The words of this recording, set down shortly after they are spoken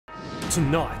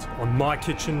Tonight on My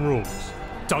Kitchen Rules,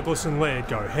 Douglas and Laird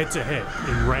go head-to-head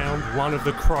in round 1 of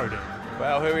the Crowdown.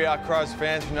 Well, here we are, Crows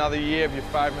fans, for another year of your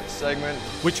favourite segment.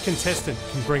 Which contestant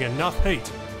can bring enough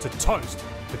heat to toast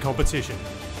the competition?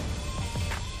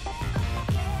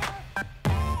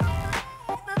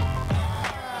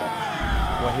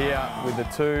 We're here with the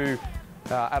two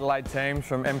Adelaide teams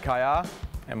from MKR,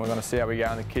 and we're going to see how we go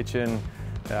in the kitchen,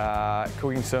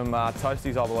 cooking some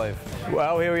toasties, I believe.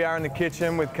 Well, here we are in the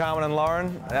kitchen with Carmen and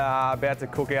Lauren, about to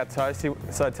cook our toasty.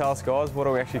 So tell us, guys, what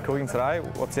are we actually cooking today?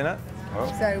 What's in it?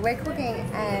 So we're cooking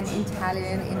an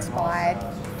Italian-inspired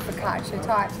focaccia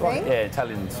type thing. Yeah,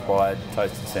 Italian-inspired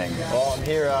toasted sandwich. Well, I'm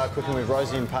here cooking with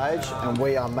Rosie and Paige, and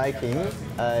we are making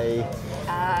a...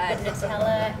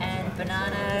 Nutella and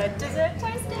banana dessert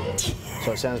toasty.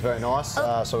 So it sounds very nice,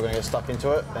 so we're going to get stuck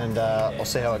into it, and I'll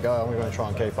see how it goes, and we're going to try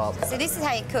and keep up. So this is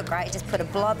how you cook, right? You just put a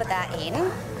blob of that in,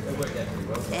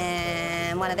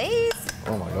 and one of these.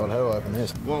 Oh my God, how do I open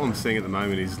this? What I'm seeing at the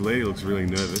moment is Lairdy looks really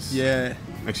nervous. Yeah.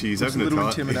 Actually, he's opened a little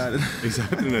intimidated. He's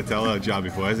opened a Nutella jar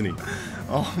before, hasn't he?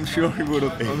 Oh, I'm sure he would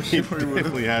have. He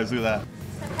definitely has. Look at that.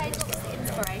 So Paige, what's the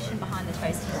inspiration behind the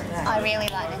toasty today? I really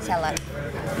like Nutella.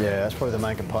 Yeah, that's probably the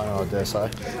main component, I dare say.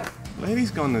 Lairdy's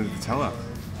gone Nutella.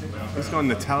 He's gone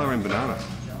Nutella and banana.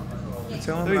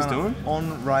 Nutella what he's doing?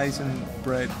 On raisin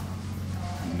bread.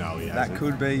 No, he hasn't. That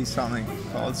could be something,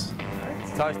 Oz.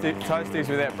 Toasties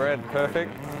without bread,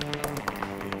 perfect.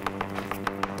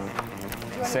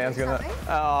 Sounds good.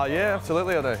 Oh, yeah,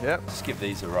 absolutely I do, yep. Just give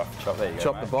these a rough chop. There you go,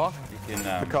 Chop mate. the block, You can,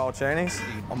 the colchinis.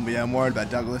 I'm worried about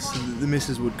Douglas. The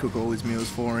missus would cook all his meals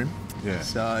for him. Yeah.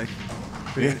 So,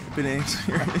 bit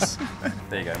serious.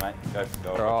 There you go, mate. Go for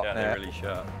gold. Right, Watch out, yeah. they're really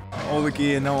sharp. All the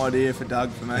gear, no idea for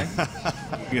Doug for me.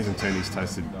 He hasn't turned his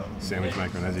toasted sandwich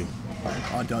maker on, has he?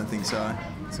 I don't think so.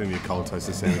 It's going to be a cold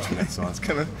toasted sandwich from that side. It's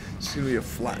gonna be a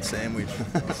flat sandwich.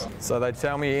 So they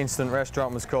tell me your instant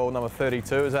restaurant was called number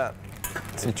 32. Is that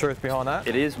some truth behind that?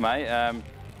 It is, mate.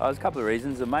 There's a couple of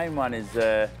reasons. The main one is,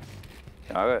 you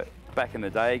know, back in the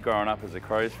day, growing up as a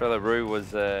Crows fella, Roo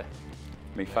was my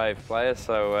fave player,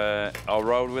 so I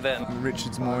rolled with it.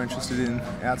 Richard's more interested in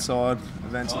outside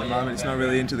events at the moment. He's not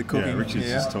really into the cooking. Yeah, Richard's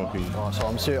just talking.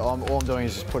 Right, so all I'm doing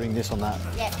is just putting this on that.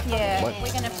 Yeah. What?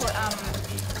 We're going to put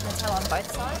Nutella on both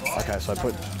sides. Okay, so On the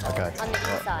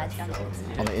insides.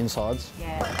 on the insides.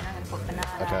 Yeah, and I'm going to put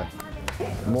banana. Okay.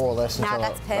 More or less. No, until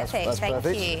that's perfect, That's thank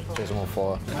perfect. you. Jeez, I'm all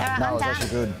for it. right, No, I'm it's done. actually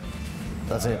good.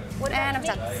 That's it. And I'm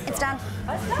done. It's done.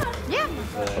 Yeah.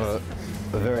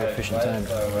 A very efficient team.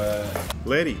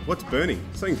 Lairdy, what's burning?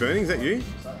 Something burning? Is that you?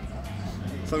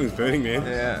 Something's burning, man.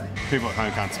 Yeah. People at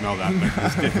home can't smell that, but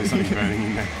there's definitely something burning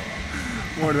in there.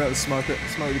 Worried about the smoke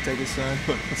detector soon.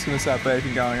 It's going to start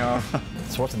beeping going off.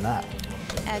 So what's in that?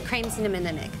 Cream, cinnamon,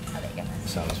 and egg. Oh, there you go.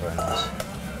 Sounds very nice.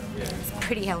 It's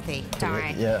pretty healthy, don't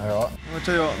worry. Yeah, all right. I'll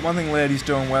tell you what, one thing Lairdy's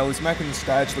doing well is making the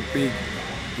stage look big.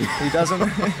 He doesn't...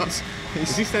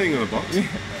 Is he standing on a box? Yeah.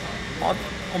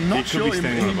 I'm not He could sure. be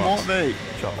standing on He a box. might be.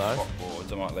 Chop those. Hot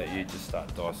boards, I might let you just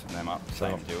start dicing them up.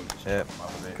 Same deal. Just Yep, chop them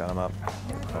up a bit. cut them up.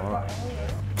 All right.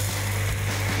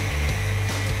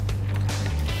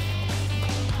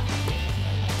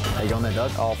 How you going there,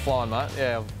 Doug? Oh, flying, mate.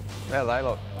 Yeah, how do they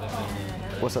look?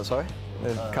 What's that, sorry?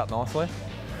 They're cut nicely.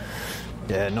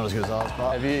 Yeah, not as good as ours,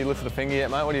 but... Have you lifted a finger yet,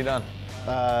 mate? What have you done?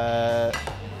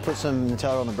 Put some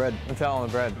Nutella on the bread. Nutella on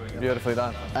the bread. Beautifully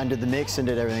done. And did the mix and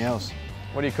did everything else.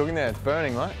 What are you cooking there? It's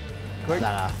burning, mate. Quick.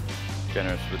 Nah.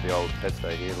 Generous with the old pesto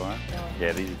here, Lauren.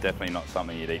 Yeah, these are definitely not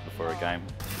something you'd eat before a game.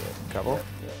 Couple.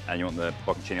 And you want the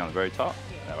bocconcini on the very top.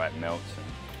 That way it melts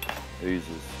and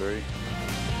oozes through.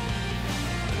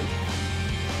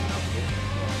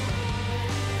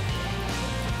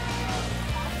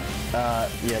 Yeah,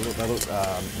 look, they look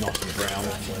nice and brown,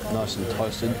 nice and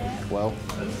toasted. Well,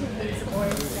 Do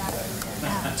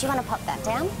you want to pop that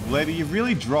down? Lairdy, you've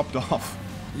really dropped off.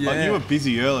 Yeah. Like, you were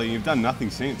busy early and you've done nothing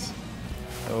since.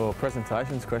 Oh,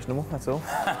 presentation's questionable, that's all.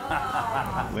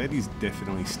 Lairdy's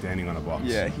definitely standing on a box.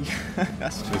 Yeah,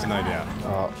 There's no doubt.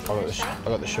 I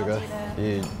got the sugar.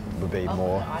 You would be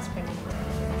more.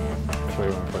 So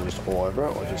you want to put just all over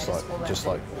it, or just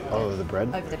like over the bread?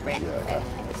 Over the bread. Yeah, okay.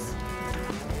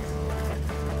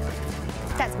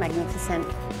 That's magnificent.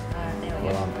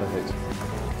 Well done, perfect.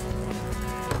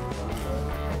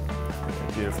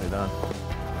 Beautifully done.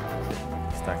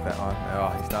 Stack that one. Oh,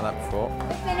 he's done that before.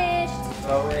 Finished.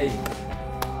 Sorry.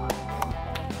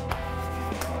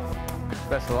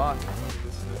 Best of luck.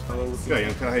 G'day,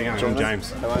 young fella. How you going? I'm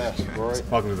James. How are you? Rory?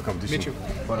 Welcome to the competition. Mitchell.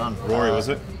 Well done. Rory, was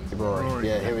it? Rory.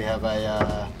 Yeah, here we have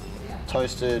a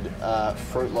toasted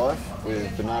fruit loaf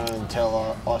with banana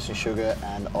Nutella, icing sugar,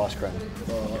 and ice cream.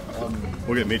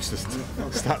 We'll get Mitch to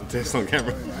start the test on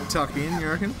camera. Tuck in, you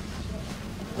reckon?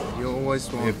 You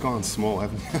always want. You've gone small,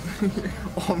 haven't you?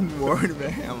 I'm worried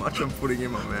about how much I'm putting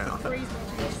in my mouth.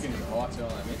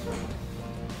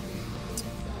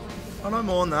 I don't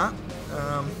mind that.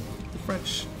 The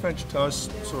French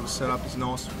toast sort of setup is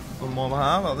nice on my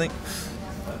behalf. I think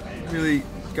it really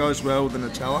goes well with the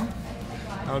Nutella.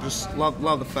 I just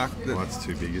love the fact that that's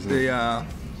too big, isn't it?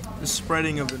 The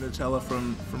spreading of the Nutella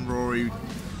from Rory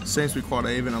seems to be quite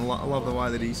even. I love the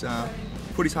way that he's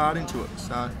put his heart into it.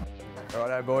 So.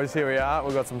 Righto boys, here we are.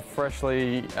 We've got some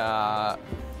freshly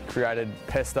created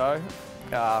pesto,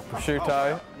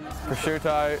 prosciutto,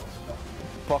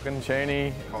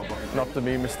 bocconcini, not to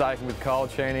be mistaken with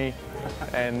colcini,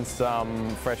 and some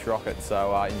fresh rocket,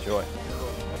 so enjoy.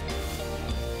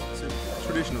 It's a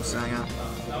traditional sanger.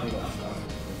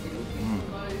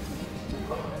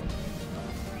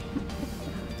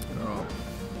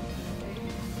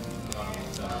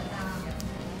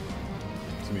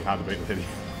 It's going to be hard to beat Lairdy.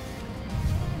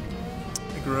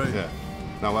 Agree. Yeah.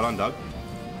 No, well done, Doug.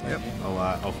 Yep.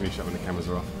 I'll finish up when the cameras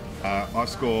are off. I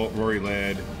score Rory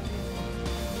Laird.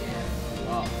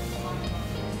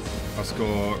 I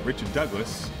score Richard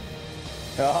Douglas.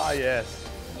 Oh, yes.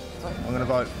 I'm going to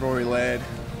vote Rory Laird.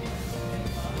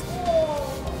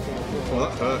 Well,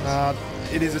 that hurts.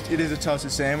 It is a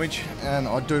toasted sandwich, and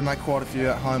I do make quite a few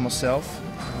at home myself.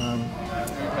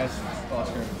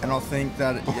 And I think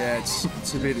that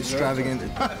it's a bit extravagant.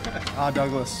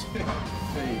 Douglas.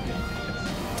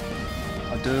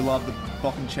 I do love the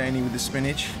bocconcini with the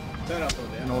spinach,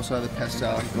 and also the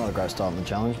pesto. Not a great start in the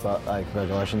challenge, but hey,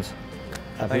 congratulations.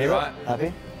 Happy? Thank you, mate.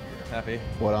 Happy? Happy.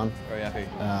 Well done. Very happy.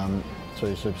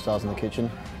 Two superstars in the kitchen,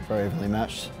 very evenly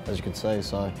matched, as you can see,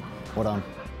 so well done.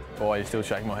 Boy, you're still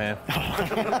shaking my hand.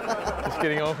 It's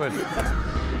getting awkward.